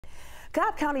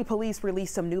Cobb County Police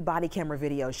released some new body camera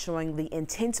videos showing the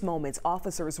intense moments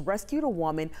officers rescued a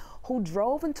woman who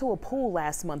drove into a pool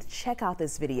last month. Check out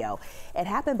this video. It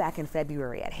happened back in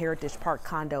February at Heritage Park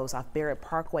condos off Barrett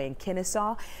Parkway in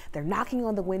Kennesaw. They're knocking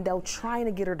on the window, trying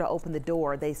to get her to open the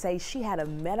door. They say she had a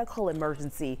medical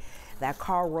emergency. That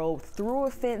car rolled through a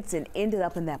fence and ended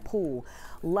up in that pool.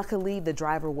 Luckily, the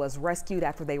driver was rescued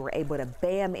after they were able to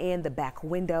bam in the back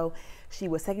window. She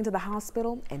was taken to the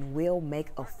hospital and will make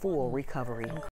a full recovery.